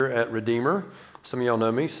At Redeemer. Some of y'all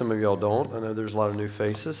know me, some of y'all don't. I know there's a lot of new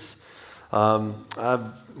faces.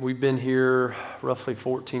 We've been here roughly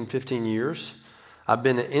 14, 15 years. I've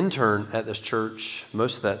been an intern at this church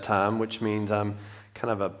most of that time, which means I'm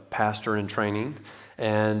kind of a pastor in training.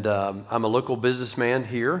 And I'm a local businessman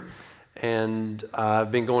here. And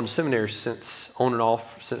I've been going to seminary on and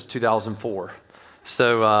off since 2004.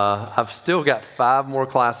 So I've still got 5 more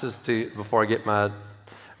classes before I get my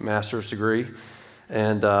master's degree.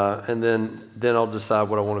 And then I'll decide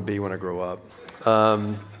what I want to be when I grow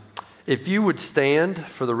up. If you would stand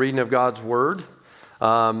for the reading of God's Word,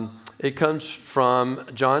 it comes from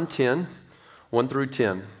John 10, 1 through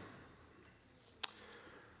 10.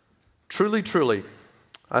 Truly, truly,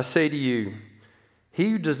 I say to you,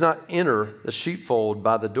 he who does not enter the sheepfold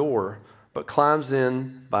by the door, but climbs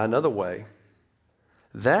in by another way,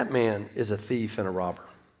 that man is a thief and a robber.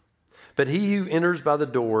 But he who enters by the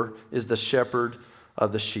door is the shepherd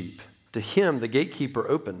of the sheep. To him the gatekeeper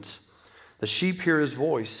opens. The sheep hear his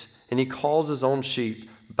voice, and he calls his own sheep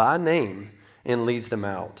by name and leads them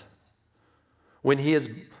out. When he has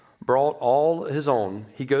brought all his own,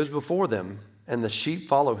 he goes before them, and the sheep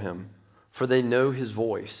follow him, for they know his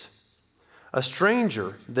voice. A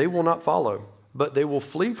stranger they will not follow, but they will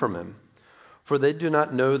flee from him, for they do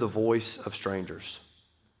not know the voice of strangers.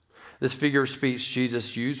 This figure of speech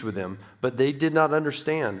Jesus used with them, but they did not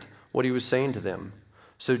understand what he was saying to them.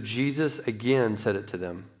 So Jesus again said it to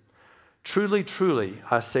them. Truly, truly,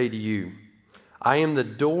 I say to you, I am the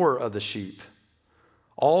door of the sheep.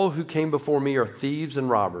 All who came before me are thieves and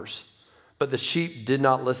robbers, but the sheep did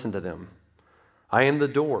not listen to them. I am the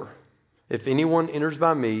door. If anyone enters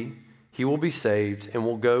by me, he will be saved and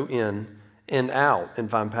will go in and out and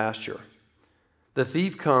find pasture. The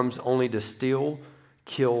thief comes only to steal,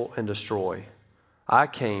 kill, and destroy. I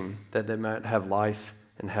came that they might have life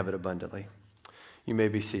and have it abundantly. You may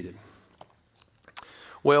be seated.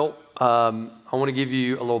 Well, I want to give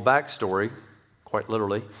you a little backstory, quite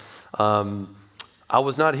literally. I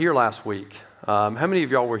was not here last week. How many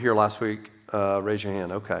of y'all were here last week? Raise your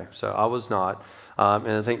hand. Okay, so I was not.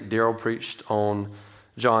 And I think Daryl preached on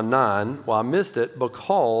John 9. Well, I missed it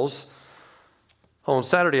because on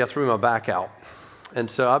Saturday I threw my back out. And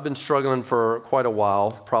so I've been struggling for quite a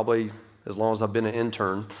while, probably as long as I've been an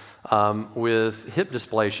intern, with hip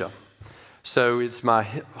dysplasia. So it's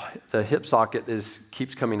the hip socket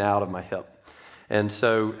keeps coming out of my hip. And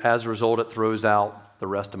so as a result, it throws out the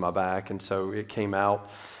rest of my back. And so it came out,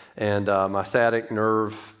 and my sciatic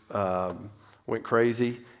nerve went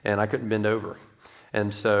crazy, and I couldn't bend over.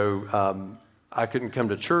 And so I couldn't come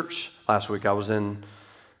to church last week. I was in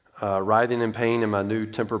writhing in pain in my new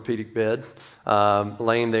Tempur-Pedic bed,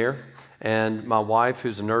 laying there. And my wife,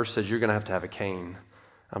 who's a nurse, said, "You're going to have a cane."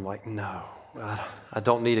 I'm like, "No, I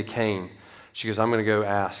don't need a cane." She goes, "I'm going to go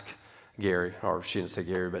ask Gary," or she didn't say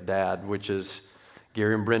Gary, but Dad, which is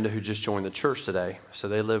Gary and Brenda, who just joined the church today. So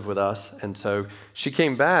they live with us. And so she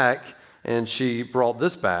came back and she brought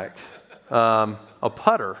this back, a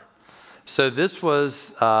putter. So this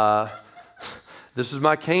was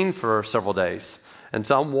my cane for several days. And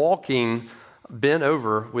so I'm walking bent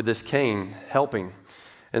over with this cane, helping.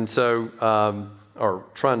 And so, or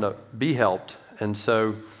trying to be helped. And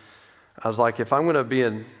so I was like, if I'm going to be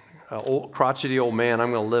an old, crotchety old man,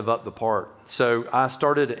 I'm going to live up the part. So I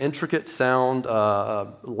started intricate sound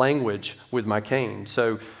language with my cane.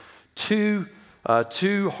 So two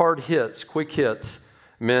hard hits, quick hits,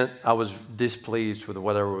 meant I was displeased with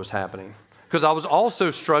whatever was happening. Because I was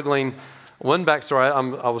also struggling. One backstory,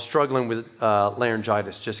 I was struggling with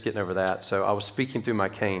laryngitis, just getting over that. So I was speaking through my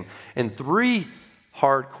cane. And 3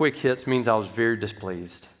 hard, quick hits means I was very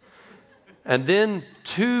displeased. And then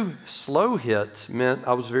 2 slow hits meant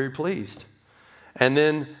I was very pleased. And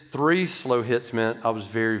then 3 slow hits meant I was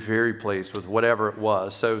very, very pleased with whatever it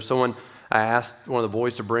was. So I asked one of the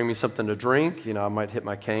boys to bring me something to drink. I might hit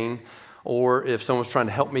my cane. Or if someone was trying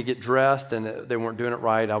to help me get dressed and they weren't doing it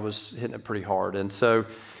right, I was hitting it pretty hard. And so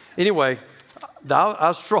anyway,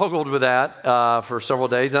 I struggled with that for several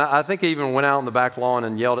days. And I think I even went out on the back lawn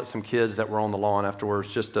and yelled at some kids that were on the lawn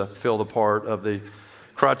afterwards just to fill the part of the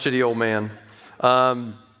crotchety old man.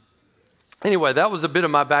 Anyway, that was a bit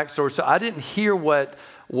of my backstory. So I didn't hear what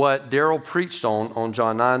Daryl preached on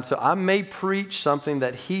John 9. So I may preach something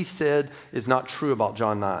that he said is not true about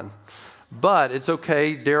John 9. But it's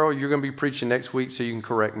okay. Daryl, you're going to be preaching next week, so you can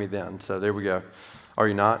correct me then. So there we go. Are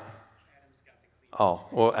you not? Oh,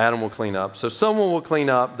 well, Adam will clean up. So someone will clean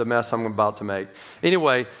up the mess I'm about to make.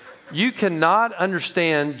 Anyway, you cannot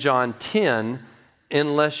understand John 10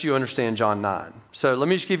 unless you understand John 9. So let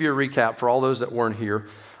me just give you a recap for all those that weren't here.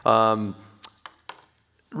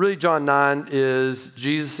 really John 9 is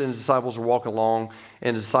Jesus and his disciples are walking along,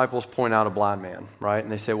 and the disciples point out a blind man, right?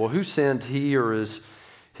 And they say, well, who sinned, he or his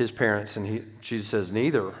parents? And Jesus says,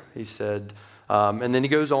 neither. He said, and then he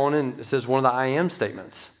goes on and says one of the I am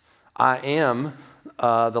statements. I am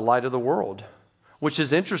the light of the world, which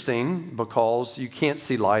is interesting because you can't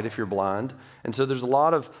see light if you're blind. And so there's a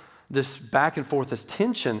lot of this back and forth, this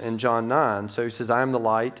tension in John 9. So he says, I am the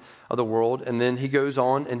light of the world. And then he goes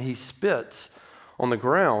on and he spits on the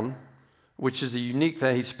ground, which is a unique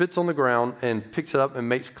thing. He spits on the ground and picks it up and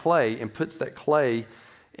makes clay and puts that clay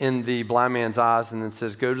in the blind man's eyes and then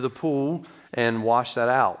says, go to the pool and wash that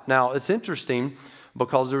out. Now, it's interesting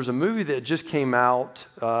because there was a movie that just came out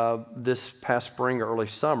this past spring or early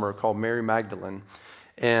summer called Mary Magdalene.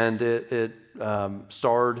 And it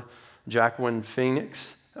starred Joaquin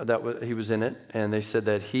Phoenix. He was in it. And they said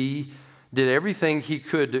that he did everything he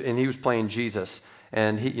could, and he was playing Jesus.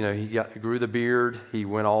 And he grew the beard. He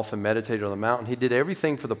went off and meditated on the mountain. He did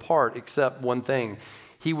everything for the part except one thing.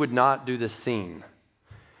 He would not do this scene.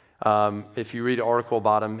 If you read an article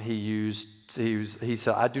about him, he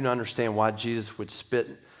said, I do not understand why Jesus would spit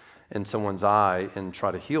in someone's eye and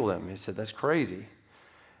try to heal them. He said, that's crazy.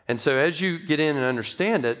 And so as you get in and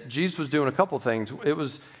understand it, Jesus was doing a couple of things. It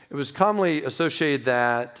was commonly associated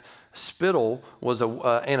that spittle was an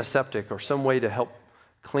antiseptic or some way to help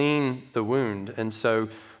clean the wound. And so,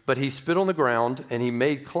 but he spit on the ground and he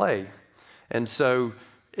made clay. And so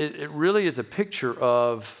it really is a picture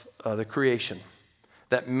of the creation.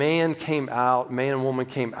 That man and woman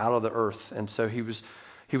came out of the earth. And so he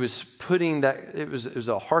was putting that, it was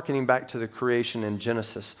a hearkening back to the creation in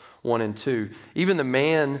Genesis 1 and 2. Even the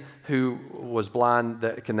man who was blind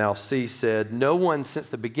that can now see said, no one since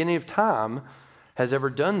the beginning of time has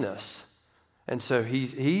ever done this. And so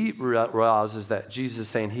he realizes that Jesus is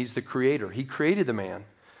saying he's the creator. He created the man,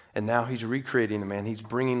 and now he's recreating the man. He's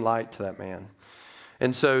bringing light to that man.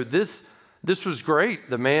 And so this was great.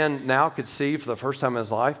 The man now could see for the first time in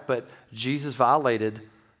his life, but Jesus violated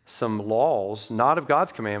some laws, not of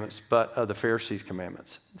God's commandments, but of the Pharisees'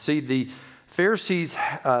 commandments. See, the Pharisees,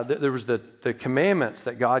 there was the commandments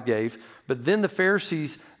that God gave, but then the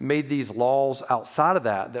Pharisees made these laws outside of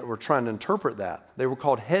that were trying to interpret that. They were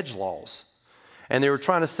called hedge laws. And they were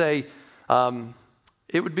trying to say,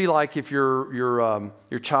 it would be like if your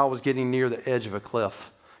child was getting near the edge of a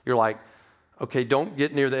cliff. You're like, okay, don't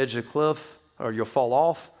get near the edge of the cliff or you'll fall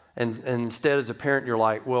off. And instead, as a parent, you're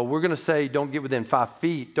like, well, we're going to say don't get within 5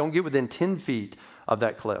 feet. Don't get within 10 feet of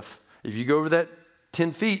that cliff. If you go over that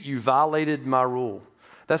 10 feet, you violated my rule.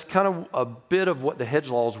 That's kind of a bit of what the hedge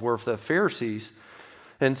laws were for the Pharisees.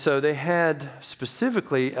 And so they had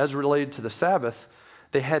specifically, as related to the Sabbath,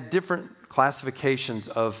 they had different classifications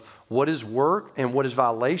of what is work and what is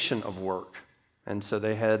violation of work. And so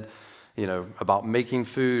they had, about making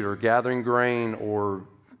food or gathering grain or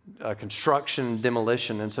construction,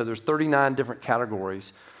 demolition. And so there's 39 different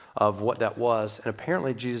categories of what that was. And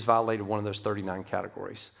apparently Jesus violated one of those 39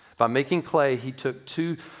 categories. By making clay, he took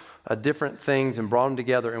two different things and brought them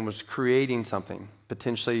together and was creating something,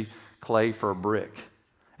 potentially clay for a brick.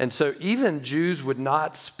 And so even Jews would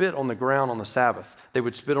not spit on the ground on the Sabbath. They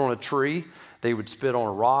would spit on a tree, they would spit on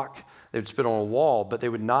a rock, they would spit on a wall, but they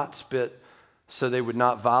would not spit, so they would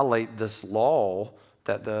not violate this law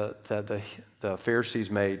that the Pharisees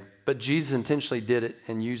made. But Jesus intentionally did it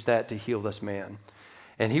and used that to heal this man.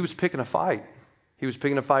 And he was picking a fight. He was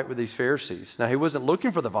picking a fight with these Pharisees. Now, he wasn't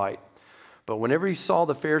looking for the fight, but whenever he saw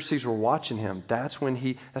the Pharisees were watching him, that's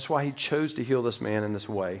why he chose to heal this man in this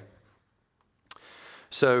way.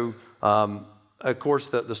 So, of course,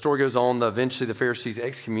 the story goes on. Eventually, the Pharisees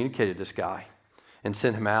excommunicated this guy and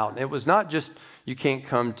sent him out. And it was not just you can't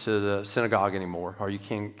come to the synagogue anymore or you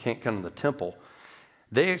can't come to the temple.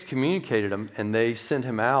 They excommunicated him and they sent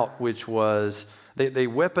him out, which was they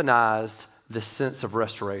weaponized this sense of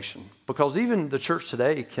restoration. Because even the church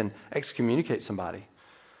today can excommunicate somebody.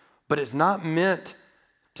 But it's not meant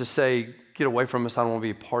to say, get away from us, I don't want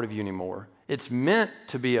to be a part of you anymore. It's meant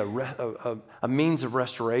to be a means of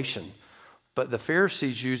restoration. But the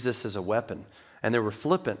Pharisees used this as a weapon. And they were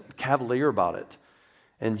flippant, cavalier about it.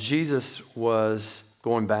 And Jesus was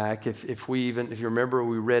going back. If you remember,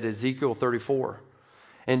 we read Ezekiel 34.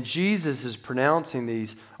 And Jesus is pronouncing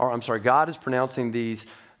God is pronouncing these,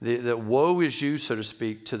 the woe is you, so to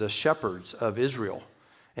speak, to the shepherds of Israel.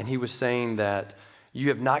 And he was saying that you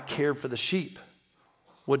have not cared for the sheep.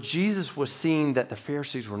 Well, Jesus was seeing that the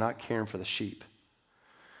Pharisees were not caring for the sheep.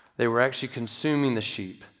 They were actually consuming the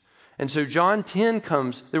sheep. And so John 10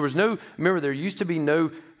 comes, there used to be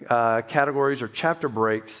no categories or chapter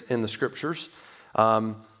breaks in the scriptures.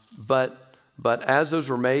 But But as those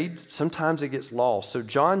were made, sometimes it gets lost. So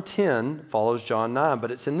John 10 follows John 9,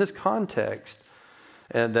 but it's in this context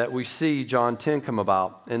and that we see John 10 come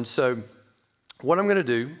about. And so what I'm going to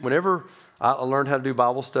do, whenever I learned how to do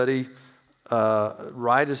Bible study,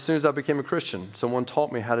 right as soon as I became a Christian, someone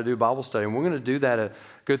taught me how to do Bible study. And we're going to do that,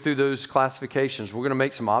 go through those classifications. We're going to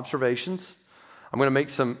make some observations. I'm going to make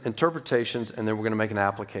some interpretations, and then we're going to make an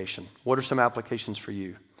application. What are some applications for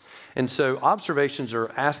you? And so observations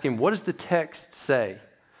are asking, what does the text say?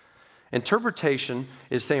 Interpretation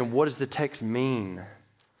is saying, what does the text mean?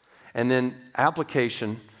 And then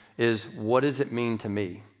application is, what does it mean to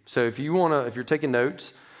me? So if you're taking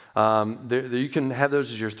notes, you can have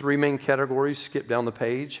those as your three main categories. Skip down the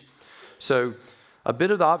page. So a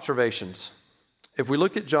bit of the observations. If we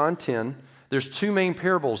look at John 10, there's two main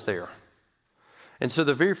parables there. And so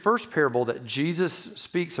the very first parable that Jesus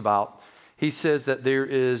speaks about, he says that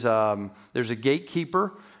there's a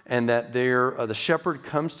gatekeeper, and that the shepherd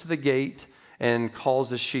comes to the gate and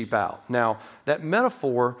calls the sheep out. Now, that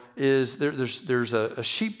metaphor is there's a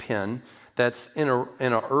sheep pen that's in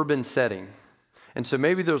an urban setting. And so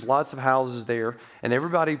maybe there's lots of houses there, and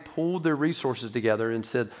everybody pulled their resources together and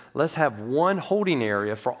said, let's have one holding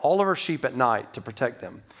area for all of our sheep at night to protect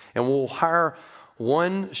them. And we'll hire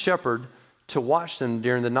one shepherd to watch them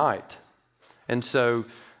during the night. And so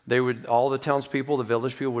all the townspeople, the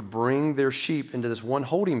village people would bring their sheep into this one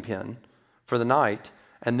holding pen for the night.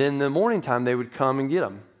 And then in the morning time, they would come and get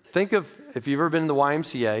them. Think of, if you've ever been to the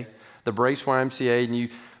YMCA, the Brace YMCA, and you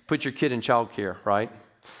put your kid in childcare, right?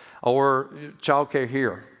 Or childcare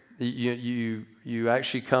here. You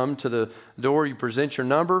actually come to the door, you present your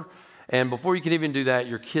number, and before you can even do that,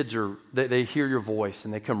 your kids they hear your voice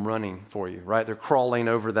and they come running for you, right? They're crawling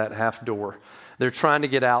over that half door. They're trying to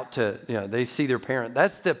get out they see their parent.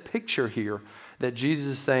 That's the picture here that Jesus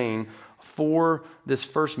is saying for this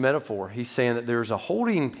first metaphor. He's saying that there's a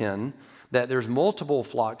holding pen, that there's multiple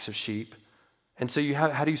flocks of sheep. And so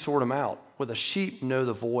how do you sort them out? Well, the sheep know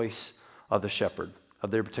the voice of the shepherd,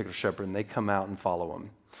 of their particular shepherd, and they come out and follow him.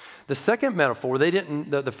 The second metaphor,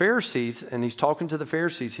 the Pharisees, and he's talking to the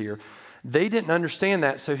Pharisees here, they didn't understand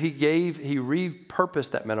that, so he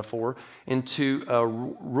repurposed that metaphor into a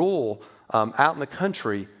rural, out in the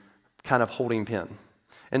country kind of holding pen.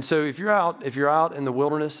 And so if you're out in the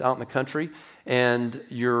wilderness, out in the country, and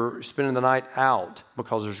you're spending the night out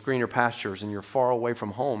because there's greener pastures and you're far away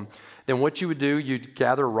from home, then what you would do, you'd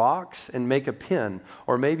gather rocks and make a pen,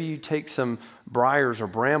 or maybe you take some briars or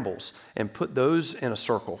brambles and put those in a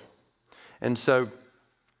circle. And so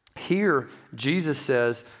here Jesus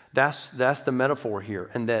says that's the metaphor here,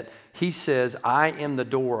 and that he says, I am the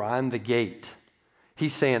door, I'm the gate.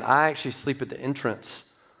 He's saying, I actually sleep at the entrance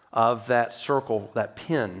of that circle, that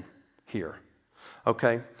pen here.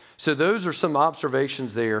 Okay, so those are some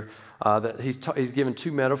observations there that he's given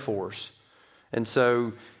two metaphors. And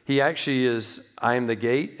so he actually is, I am the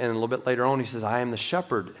gate, and a little bit later on he says, I am the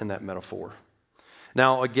shepherd in that metaphor.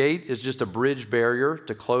 Now, a gate is just a bridge barrier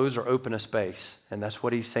to close or open a space, and that's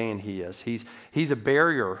what he's saying he is. He's a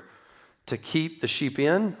barrier to keep the sheep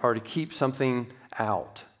in or to keep something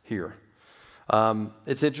out here.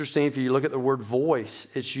 It's interesting, if you look at the word voice,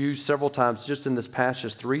 it's used several times just in this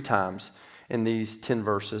passage, 3 times in these 10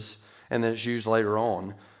 verses, and then it's used later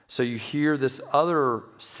on. So you hear this other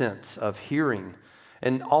sense of hearing.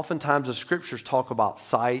 And oftentimes the scriptures talk about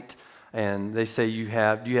sight, and they say do you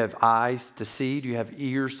have eyes to see? Do you have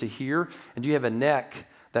ears to hear? And do you have a neck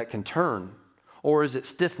that can turn? Or is it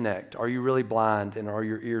stiff-necked? Are you really blind, and are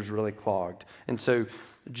your ears really clogged? And so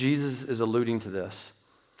Jesus is alluding to this.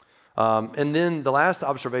 And then the last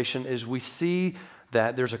observation is we see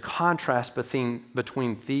that there's a contrast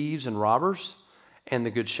between thieves and robbers and the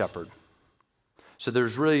good shepherd. So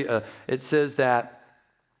there's really it says that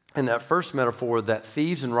in that first metaphor that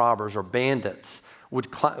thieves and robbers or bandits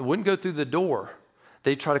wouldn't go through the door.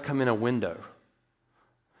 They try to come in a window.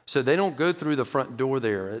 So they don't go through the front door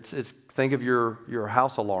there. It's think of your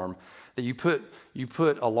house alarm, that you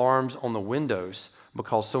put alarms on the windows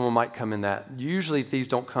because someone might come in that. Usually thieves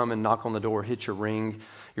don't come and knock on the door, hit your ring,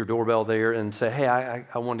 your doorbell there, and say, hey,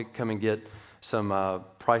 I want to come and get some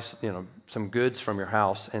some goods from your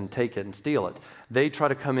house and take it and steal it. They try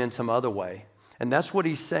to come in some other way. And that's what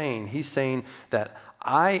he's saying. He's saying that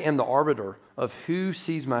I am the arbiter of who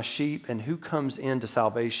sees my sheep and who comes into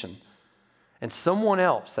salvation. And someone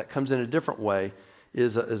else that comes in a different way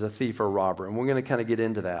is a thief or a robber. And we're going to kind of get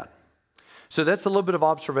into that. So that's a little bit of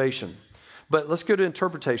observation. But let's go to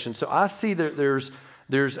interpretation. So I see that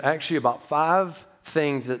there's actually about 5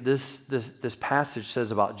 things that this passage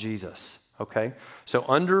says about Jesus. Okay? So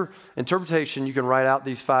under interpretation, you can write out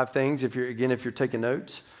these 5 things if you're taking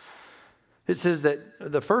notes. It says that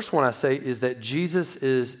the first one I say is that Jesus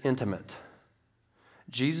is intimate.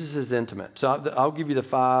 Jesus is intimate. So I'll give you the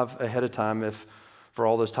 5 ahead of time for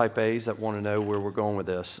all those type A's that want to know where we're going with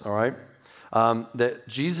this. All right. That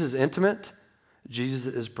Jesus is intimate. Jesus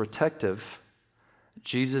is protective.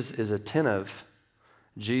 Jesus is attentive.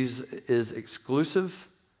 Jesus is exclusive,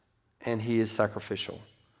 and he is sacrificial.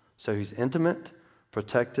 So he's intimate,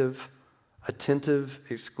 protective, attentive,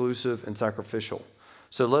 exclusive, and sacrificial.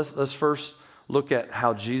 So let's first look at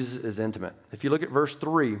how Jesus is intimate. If you look at verse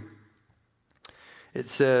 3, it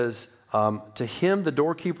says, to him the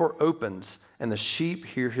doorkeeper opens, and the sheep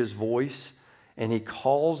hear his voice, and he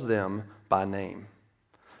calls them by name.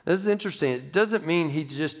 This is interesting. It doesn't mean he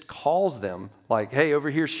just calls them like, hey, over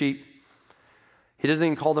here, sheep. He doesn't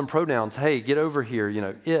even call them pronouns. Hey, get over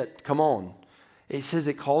here. Come on. It says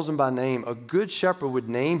it calls them by name. A good shepherd would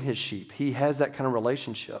name his sheep. He has that kind of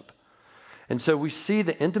relationship. And so we see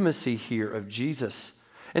the intimacy here of Jesus.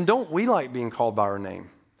 And don't we like being called by our name?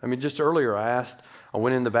 I mean, just earlier I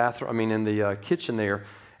went in the kitchen there,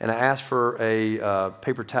 and I asked for a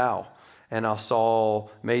paper towel. And I saw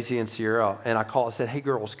Maisie and Sierra, and I said, hey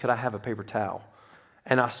girls, could I have a paper towel?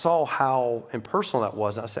 And I saw how impersonal that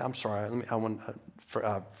was. And I said, I'm sorry,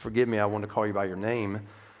 forgive me, I want to call you by your name.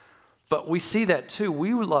 But we see that too.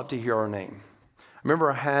 We would love to hear our name. I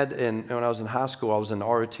remember when I was in high school, I was in the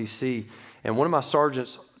ROTC, and one of my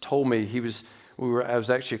sergeants told me I was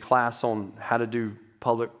actually a class on how to do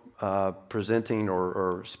public presenting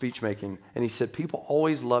or speech making, and he said people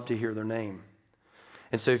always love to hear their name.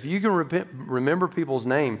 And so if you can remember people's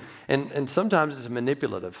name, and sometimes it's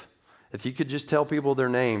manipulative. If you could just tell people their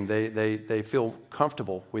name, they feel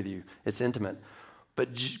comfortable with you. It's intimate. But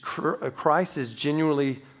Christ is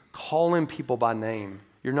genuinely calling people by name.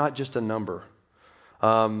 You're not just a number.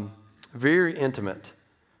 Very intimate.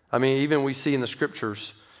 I mean, even we see in the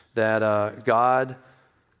scriptures that God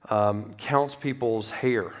counts people's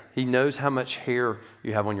hair. He knows how much hair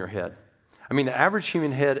you have on your head. I mean, the average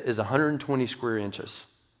human head is 120 square inches.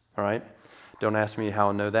 All right? Don't ask me how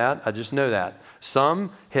I know that. I just know that.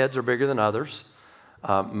 Some heads are bigger than others,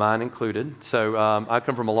 mine included. So I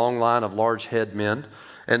come from a long line of large head men.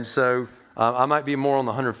 And so I might be more on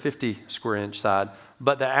the 150 square inch side.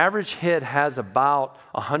 But the average head has about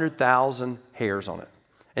 100,000 hairs on it.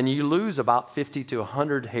 And you lose about 50 to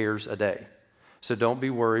 100 hairs a day. So don't be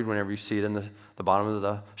worried whenever you see it in the bottom of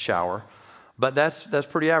the shower. But that's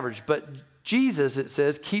pretty average. But Jesus, it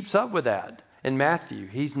says, keeps up with that. In Matthew,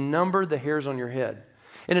 he's numbered the hairs on your head.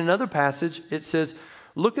 In another passage, it says,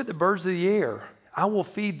 look at the birds of the air. I will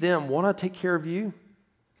feed them. Won't I take care of you?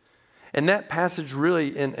 And that passage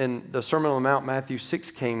really, in the Sermon on the Mount, Matthew 6,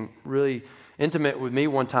 came really intimate with me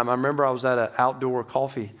one time. I remember I was at an outdoor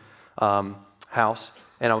coffee house,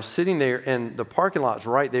 and I was sitting there, and the parking lot's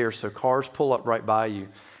right there, so cars pull up right by you.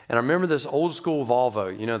 And I remember this old school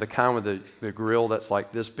Volvo, the kind with the grill that's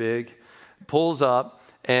like this big, pulls up,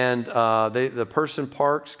 and the person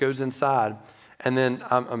parks, goes inside, and then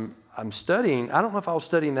I'm studying. I don't know if I was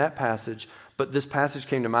studying that passage, but this passage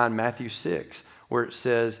came to mind, Matthew 6, where it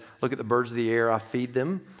says, look at the birds of the air, I feed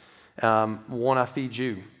them. One, I feed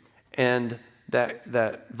you. And that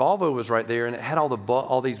Volvo was right there, and it had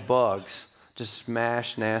all these bugs, just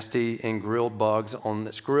smashed, nasty, and grilled bugs on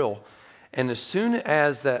this grill. And as soon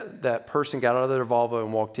as that person got out of their Volvo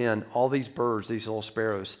and walked in, all these birds, these little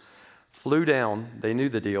sparrows, flew down, they knew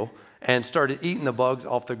the deal, and started eating the bugs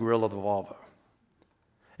off the grill of the Volvo.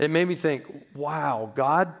 It made me think, wow,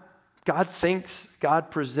 God thinks,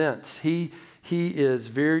 God presents. He is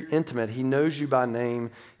very intimate. He knows you by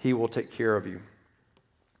name. He will take care of you.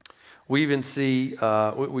 We even see,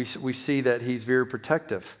 we see that he's very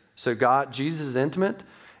protective. So Jesus is intimate,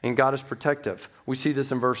 and God is protective. We see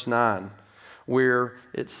this in verse 9, where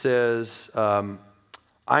it says, I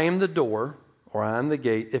am the door, or I am the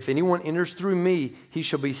gate. If anyone enters through me, he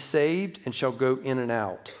shall be saved and shall go in and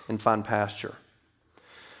out and find pasture.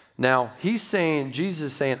 Now, Jesus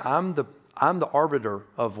is saying, I'm the arbiter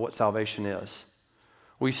of what salvation is.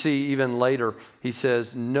 We see even later, he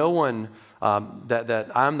says, no one,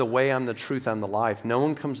 that I'm the way, I'm the truth, I'm the life. No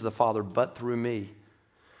one comes to the Father but through me.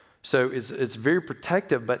 So it's very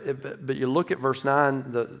protective, but you look at verse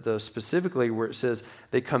 9, the specifically where it says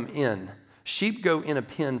they come in. Sheep go in a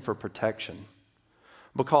pen for protection,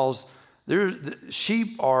 because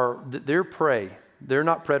sheep they're prey. They're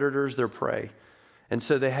not predators, they're prey. And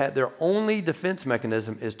so their only defense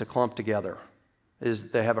mechanism is to clump together.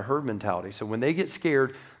 They have a herd mentality. So when they get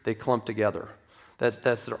scared, they clump together.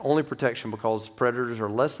 That's their only protection, because predators are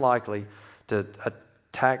less likely to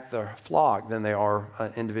attack the flock than they are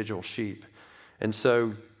individual sheep. And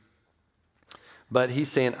so, But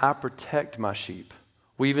he's saying, I protect my sheep.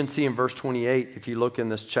 We even see in verse 28, if you look in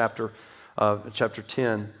this chapter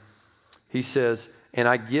 10, he says, and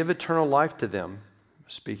I give eternal life to them,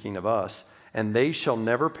 speaking of us, and they shall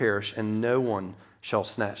never perish, and no one shall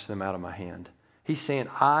snatch them out of my hand. He's saying,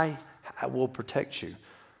 I will protect you.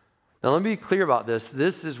 Now, let me be clear about this.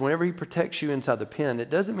 This is whenever he protects you inside the pen, it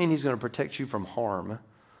doesn't mean he's going to protect you from harm.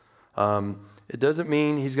 It doesn't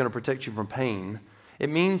mean he's going to protect you from pain. It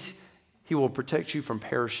means he will protect you from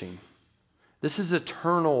perishing. This is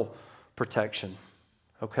eternal protection,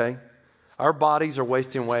 okay? Our bodies are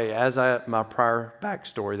wasting away. As my prior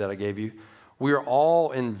backstory that I gave you, we are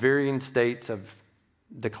all in varying states of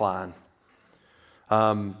decline.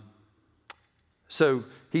 So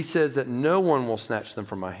he says that no one will snatch them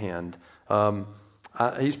from my hand.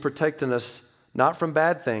 He's protecting us not from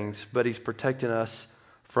bad things, but he's protecting us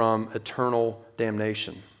from eternal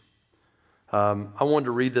damnation. I wanted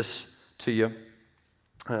to read this to you.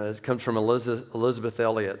 It comes from Elizabeth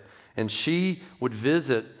Elliot. And she would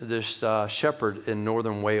visit this shepherd in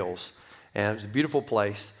northern Wales. And it was a beautiful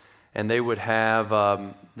place. And they would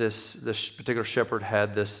have this particular shepherd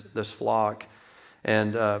had this flock.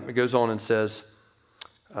 And it goes on and says,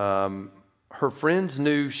 her friends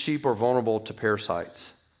knew sheep are vulnerable to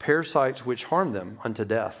parasites which harm them unto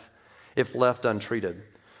death if left untreated.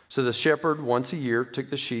 So the shepherd once a year took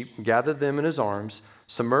the sheep, gathered them in his arms,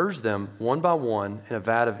 submerged them one by one in a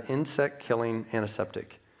vat of insect-killing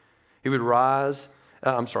antiseptic. He,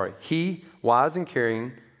 wise and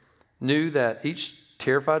caring, knew that each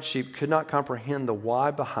terrified sheep could not comprehend the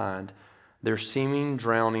why behind their seeming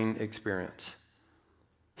drowning experience.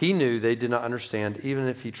 He knew they did not understand even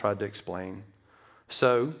if he tried to explain.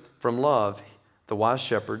 So, from love, the wise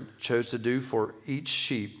shepherd chose to do for each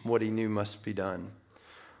sheep what he knew must be done.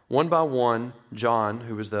 One by one, John,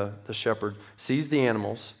 who was the shepherd, seized the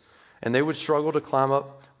animals, and they would struggle to climb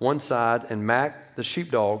up one side, and Mac, the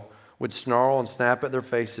sheepdog, would snarl and snap at their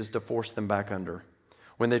faces to force them back under.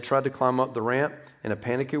 When they tried to climb up the ramp in a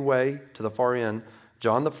panicky way to the far end,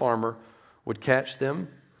 John the farmer would catch them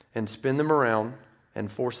and spin them around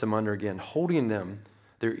and force them under again, holding them,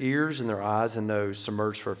 their ears and their eyes and nose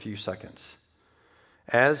submerged for a few seconds.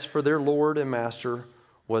 As for their Lord and Master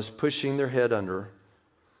was pushing their head under,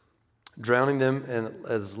 drowning them, and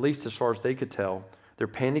at least as far as they could tell, their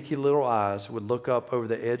panicky little eyes would look up over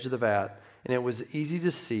the edge of the vat, and it was easy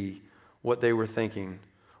to see what they were thinking.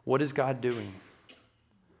 What is God doing?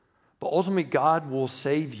 But ultimately, God will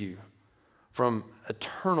save you from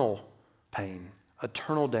eternal pain,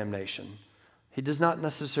 eternal damnation.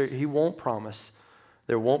 He won't promise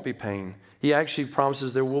there won't be pain. He actually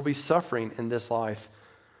promises there will be suffering in this life,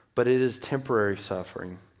 but it is temporary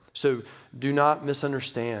suffering. So do not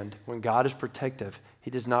misunderstand. When God is protective,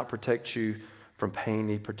 he does not protect you from pain.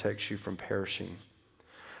 He protects you from perishing.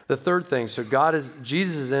 The third thing, so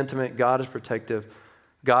Jesus is intimate. God is protective.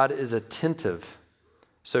 God is attentive.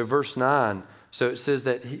 So verse 9, so it says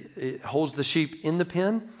that he holds the sheep in the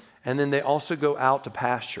pen, and then they also go out to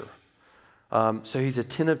pasture. So he's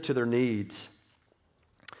attentive to their needs.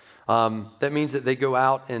 That means that they go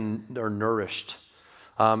out and are nourished.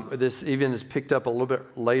 This even is picked up a little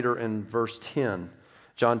bit later in verse 10.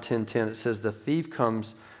 John 10:10. It says, the thief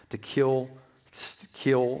comes to kill,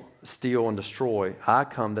 steal, and destroy. I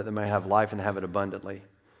come that they may have life and have it abundantly.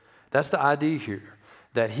 That's the idea here,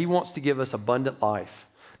 that he wants to give us abundant life.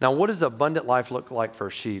 Now, what does abundant life look like for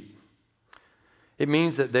a sheep? It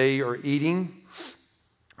means that they are eating.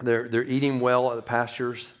 They're eating well at the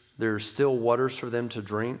pastures. There's still waters for them to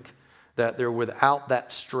drink. That they're without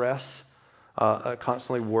that stress,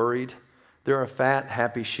 constantly worried. They're a fat,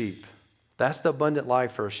 happy sheep. That's the abundant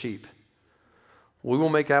life for a sheep. We will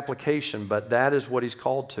make application, but that is what he's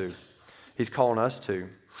called to. He's calling us to.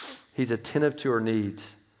 He's attentive to our needs.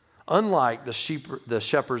 Unlike the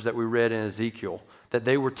shepherds that we read in Ezekiel, that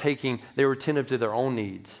they were attentive to their own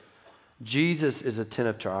needs. Jesus is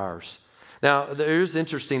attentive to ours. Now, it is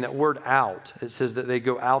interesting, that word out, it says that they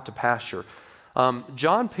go out to pasture.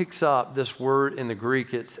 John picks up this word in the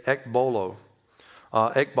Greek, it's ekbalo.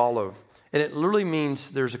 And it literally means,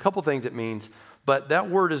 there's a couple things it means, but that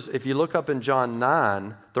word is, if you look up in John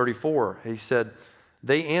 9:34, he said,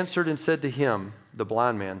 they answered and said to him, the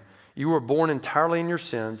blind man, you were born entirely in your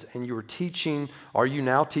sins, and are you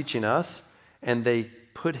now teaching us? And they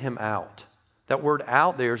put him out. That word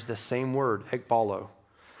out there is the same word, ekbalo.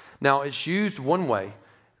 Now, it's used one way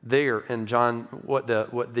there in John, what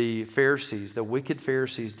the Pharisees, the wicked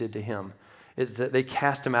Pharisees did to him, is that they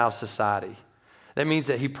cast him out of society. That means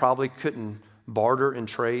that he probably couldn't barter and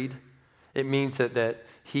trade. It means that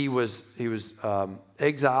he was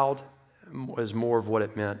exiled, is more of what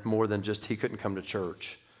it meant, more than just he couldn't come to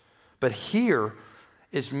church. But here,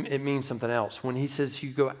 it means something else. When he says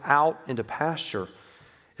you go out into pasture,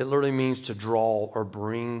 it literally means to draw or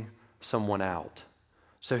bring someone out.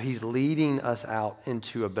 So he's leading us out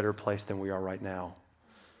into a better place than we are right now.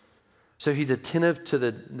 So he's attentive to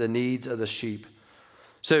the needs of the sheep.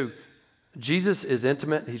 So Jesus is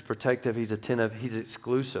intimate, he's protective, he's attentive, he's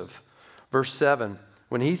exclusive. Verse 7,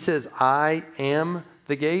 when he says, I am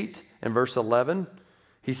the gate, in verse 11,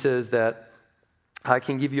 he says that I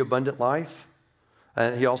can give you abundant life.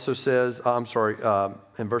 And he also says,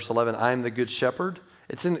 in verse 11, I am the good shepherd.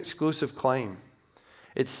 It's an exclusive claim.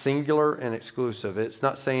 It's singular and exclusive. It's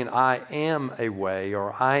not saying I am a way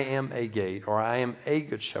or I am a gate or I am a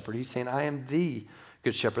good shepherd. He's saying I am the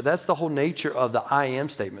good shepherd. That's the whole nature of the I am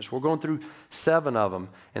statements. We're going through 7 of them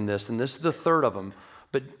in this, and this is the 3rd of them.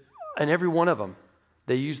 But in every one of them,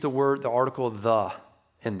 they use the article the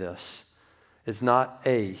in this. It's not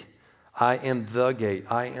a. I am the gate.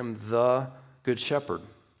 I am the good shepherd.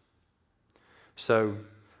 So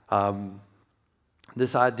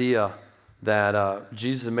this idea that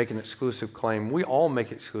Jesus is making an exclusive claim, we all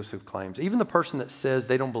make exclusive claims. Even the person that says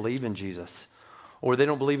they don't believe in Jesus or they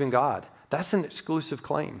don't believe in God, that's an exclusive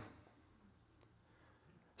claim.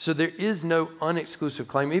 So there is no unexclusive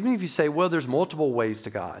claim. Even if you say, well, there's multiple ways to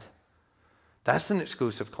God, that's an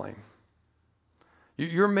exclusive claim.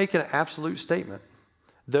 You're making an absolute statement,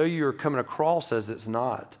 though you're coming across as it's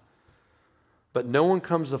not. But no one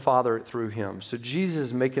comes to the Father through him. So Jesus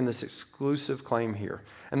is making this exclusive claim here.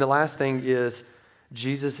 And the last thing is,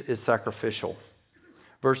 Jesus is sacrificial.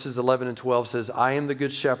 Verses 11 and 12 says, I am the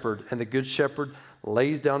good shepherd, and the good shepherd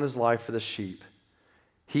lays down his life for the sheep.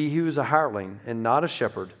 He who is a hireling and not a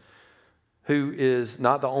shepherd, who is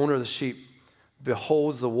not the owner of the sheep,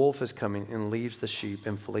 beholds the wolf is coming and leaves the sheep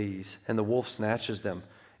and flees. And the wolf snatches them,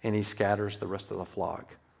 and he scatters the rest of the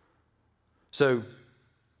flock. So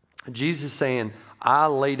Jesus is saying, I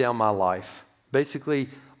lay down my life. Basically,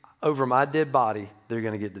 over my dead body, they're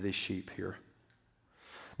going to get to these sheep here.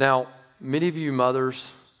 Now, many of you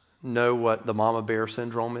mothers know what the mama bear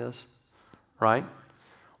syndrome is, right?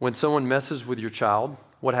 When someone messes with your child,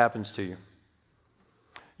 what happens to you?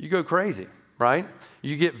 You go crazy, right?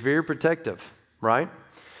 You get very protective, right?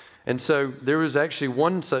 And so there was actually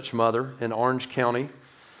one such mother in Orange County,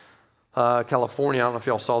 California. I don't know if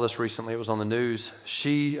y'all saw this recently. It was on the news.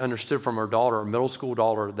 She understood from her daughter, a middle school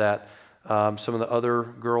daughter, that some of the other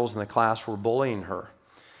girls in the class were bullying her,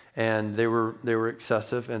 and they were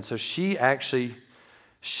excessive. And so she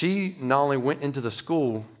not only went into the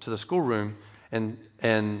schoolroom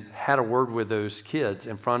and had a word with those kids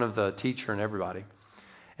in front of the teacher and everybody.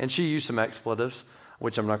 And she used some expletives,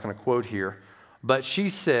 which I'm not going to quote here. But she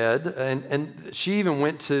said, and she even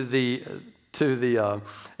went to the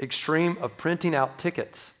extreme of printing out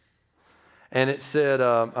tickets. And it said,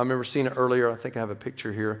 I remember seeing it earlier. I think I have a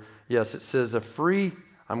picture here. Yes, it says a free,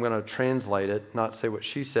 I'm going to translate it, not say what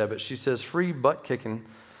she said, but she says free butt kicking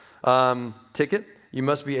ticket. You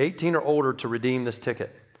must be 18 or older to redeem this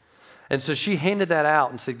ticket. And so she handed that out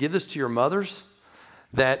and said, give this to your mothers,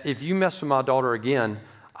 that if you mess with my daughter again,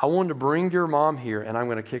 I want to bring your mom here and I'm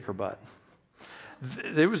going to kick her butt.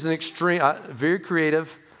 It was an extreme, very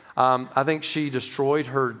creative. I think she destroyed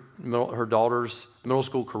her daughter's middle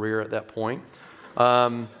school career at that point.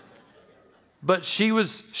 But she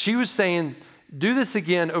was saying, do this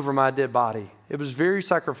again over my dead body. It was very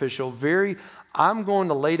sacrificial, I'm going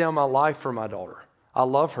to lay down my life for my daughter. I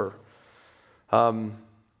love her.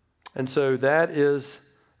 And so that is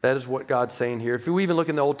what God's saying here. If we even look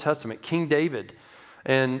in the Old Testament, King David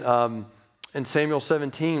and in Samuel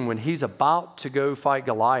 17, when he's about to go fight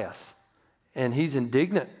Goliath, and he's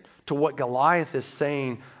indignant to what Goliath is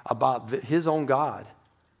saying about his own God.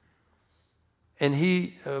 And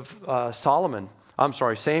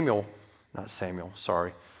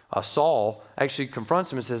Saul actually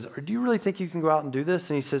confronts him and says, do you really think you can go out and do this?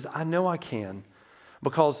 And he says, I know I can,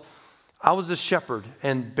 because I was a shepherd,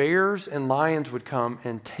 and bears and lions would come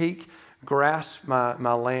and grasp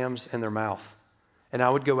my lambs in their mouth, and I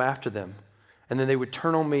would go after them. And then they would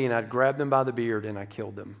turn on me, and I'd grab them by the beard, and I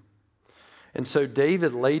killed them. And so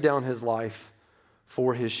David laid down his life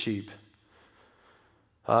for his sheep.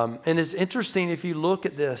 And it's interesting, if you look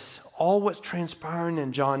at this, all what's transpiring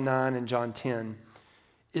in John 9 and John 10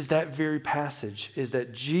 is that very passage, is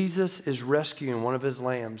that Jesus is rescuing one of his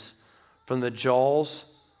lambs from the jaws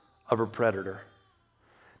of a predator.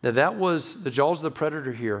 Now the jaws of the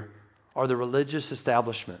predator here are the religious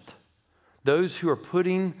establishment. Those who are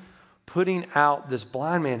putting out this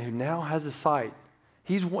blind man who now has a sight.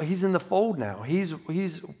 He's in the fold now. He's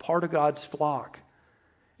part of God's flock.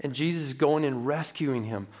 And Jesus is going and rescuing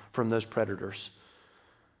him from those predators.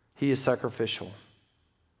 He is sacrificial.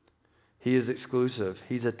 He is exclusive.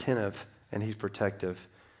 He's attentive, and he's protective.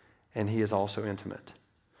 And he is also intimate.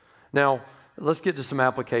 Now, let's get to some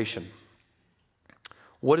application.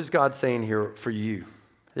 What is God saying here for you?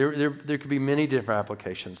 There could be many different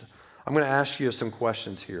applications. I'm going to ask you some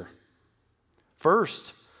questions here.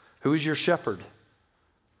 First, who is your shepherd?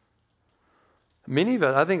 Many of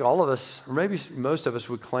us, I think all of us, or maybe most of us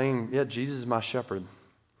would claim, yeah, Jesus is my shepherd.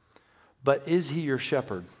 But is he your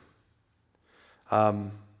shepherd?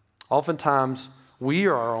 Oftentimes, we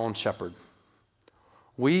are our own shepherd.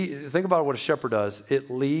 We think about what a shepherd does. It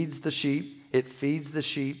leads the sheep. It feeds the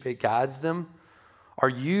sheep. It guides them. Are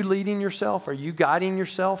you leading yourself? Are you guiding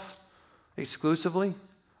yourself exclusively?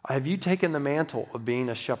 Have you taken the mantle of being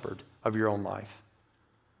a shepherd of your own life?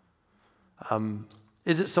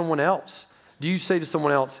 Is it someone else? Do you say to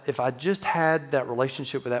someone else, if I just had that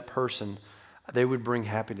relationship with that person, they would bring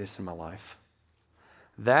happiness in my life?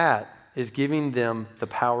 That is giving them the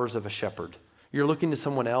powers of a shepherd. You're looking to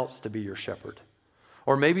someone else to be your shepherd.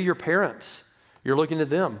 Or maybe your parents. You're looking to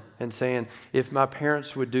them and saying, if my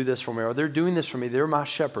parents would do this for me, or they're doing this for me, they're my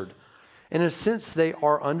shepherd. In a sense, they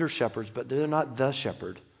are under shepherds, but they're not the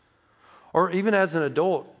shepherd. Or even as an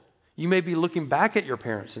adult, you may be looking back at your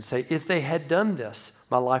parents and say, if they had done this,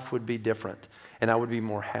 my life would be different and I would be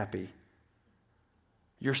more happy.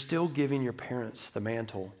 You're still giving your parents the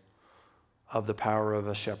mantle of the power of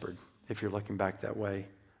a shepherd if you're looking back that way.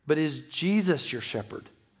 But is Jesus your shepherd?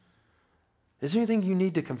 Is there anything you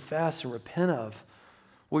need to confess and repent of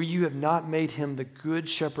where you have not made him the good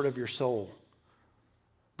shepherd of your soul?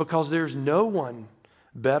 Because there's no one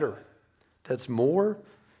better that's more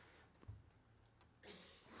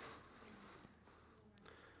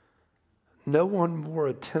no one more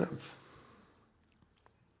attentive.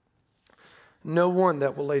 No one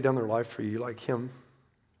that will lay down their life for you like him.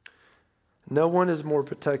 No one is more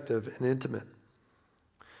protective and intimate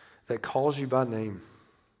that calls you by name.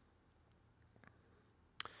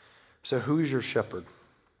 So who is your shepherd?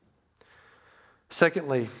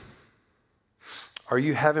 Secondly, are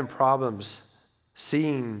you having problems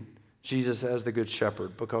seeing Jesus as the good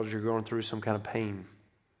shepherd because you're going through some kind of pain?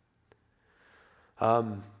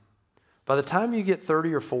 By the time you get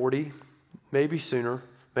 30 or 40, maybe sooner,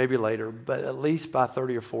 maybe later, but at least by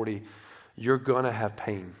 30 or 40, you're going to have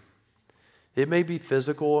pain. It may be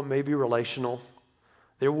physical, it may be relational.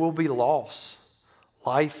 There will be loss.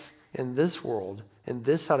 Life in this world, in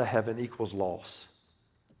this side of heaven, equals loss.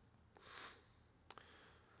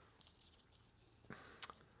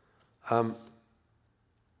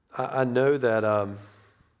 I know that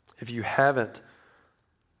if you haven't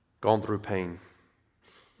gone through pain,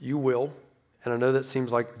 you will. And I know that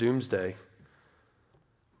seems like doomsday.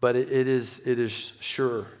 But it is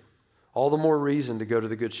sure. All the more reason to go to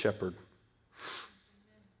the Good Shepherd.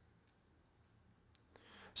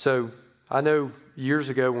 So I know years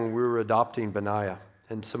ago when we were adopting Benaiah,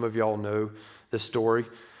 and some of y'all know this story.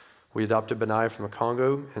 We adopted Benaiah from the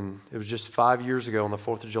Congo, and it was just 5 years ago on the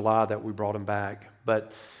 4th of July that we brought him back.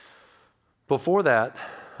 But before that,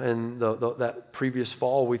 and that previous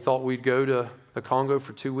fall, we thought we'd go to the Congo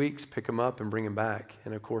for 2 weeks, pick him up, and bring him back.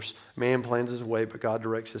 And of course, man plans his way, but God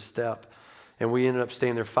directs his step. And we ended up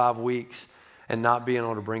staying there 5 weeks and not being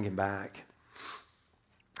able to bring him back.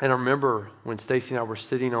 And I remember when Stacy and I were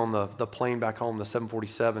sitting on the plane back home, the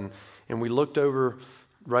 747, and we looked over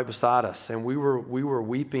right beside us, and we were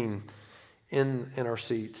weeping in our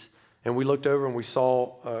seats. And we looked over and we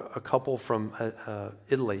saw a couple from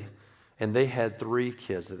Italy, and they had 3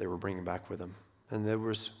 kids that they were bringing back with them. And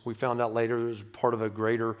we found out later it was part of a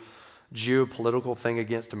greater geopolitical thing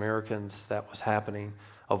against Americans that was happening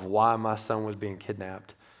of why my son was being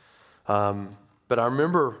kidnapped. But I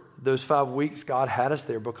remember those 5 weeks God had us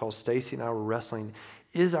there because Stacy and I were wrestling.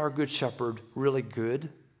 Is our good shepherd really good?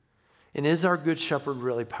 And is our good shepherd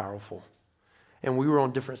really powerful? And we were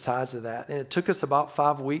on different sides of that. And it took us about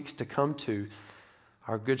 5 weeks to come to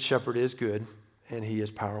our good shepherd is good and he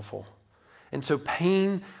is powerful. And so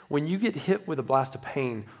pain, when you get hit with a blast of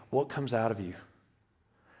pain, what comes out of you?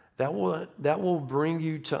 That will bring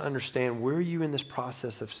you to understand where are you in this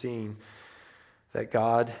process of seeing that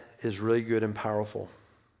God is really good and powerful.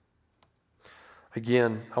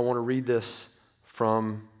 Again, I want to read this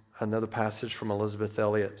from another passage from Elizabeth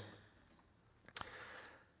Elliot.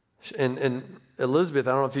 And Elizabeth,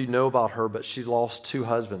 I don't know if you know about her, but she lost 2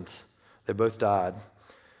 husbands. They both died.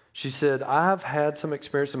 She said, I have had some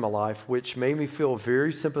experience in my life which made me feel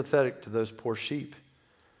very sympathetic to those poor sheep.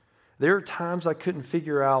 There are times I couldn't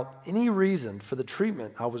figure out any reason for the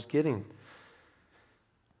treatment I was getting.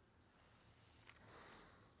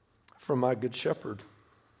 from my good shepherd,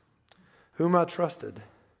 whom I trusted.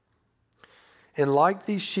 And like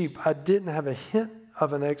these sheep, I didn't have a hint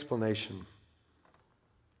of an explanation.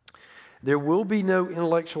 There will be no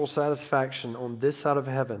intellectual satisfaction on this side of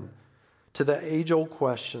heaven to the age-old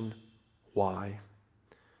question, why?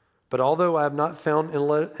 But although I have not found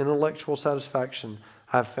intellectual satisfaction,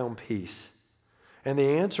 I have found peace. And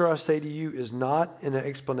the answer, I say to you, is not in an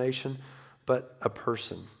explanation, but a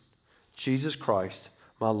person, Jesus Christ,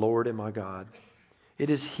 my Lord and my God.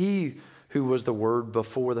 It is He who was the Word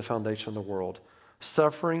before the foundation of the world,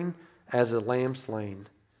 suffering as a lamb slain.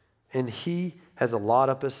 And He has a lot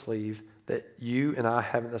up His sleeve that you and I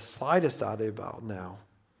haven't the slightest idea about now.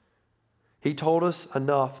 He told us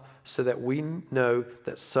enough so that we know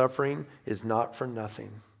that suffering is not for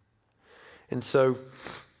nothing. And so,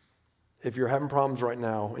 if you're having problems right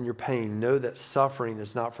now and you're pain, know that suffering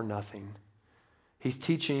is not for nothing. He's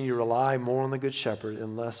teaching you to rely more on the Good Shepherd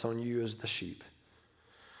and less on you as the sheep.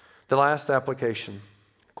 The last application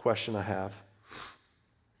question I have.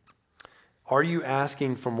 Are you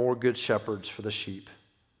asking for more good shepherds for the sheep?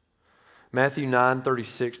 Matthew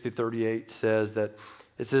 9:36-38 says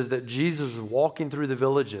that Jesus was walking through the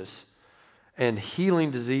villages and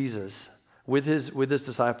healing diseases with his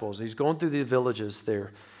disciples. He's going through the villages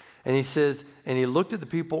there. And he says, and he looked at the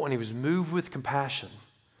people and he was moved with compassion,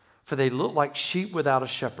 for they looked like sheep without a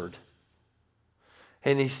shepherd.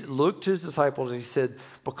 And he looked to his disciples and he said,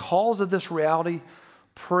 because of this reality,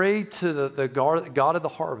 pray to the God of the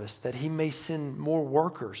harvest that He may send more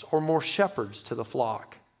workers or more shepherds to the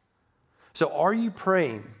flock. So are you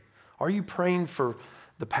praying? Are you praying for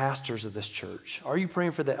the pastors of this church? Are you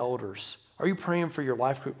praying for the elders? Are you praying for your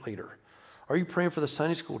life group leader? Are you praying for the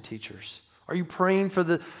Sunday school teachers? Are you praying for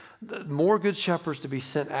the more good shepherds to be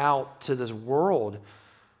sent out to this world,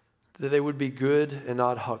 that they would be good and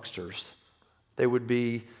not hucksters? They would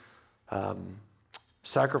be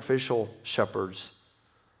sacrificial shepherds,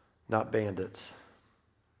 not bandits.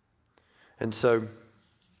 And so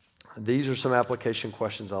these are some application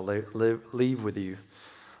questions I'll leave with you.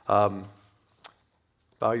 Bow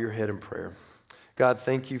your head in prayer. God,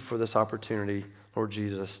 thank you for this opportunity, Lord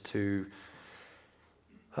Jesus, to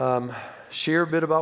share a bit about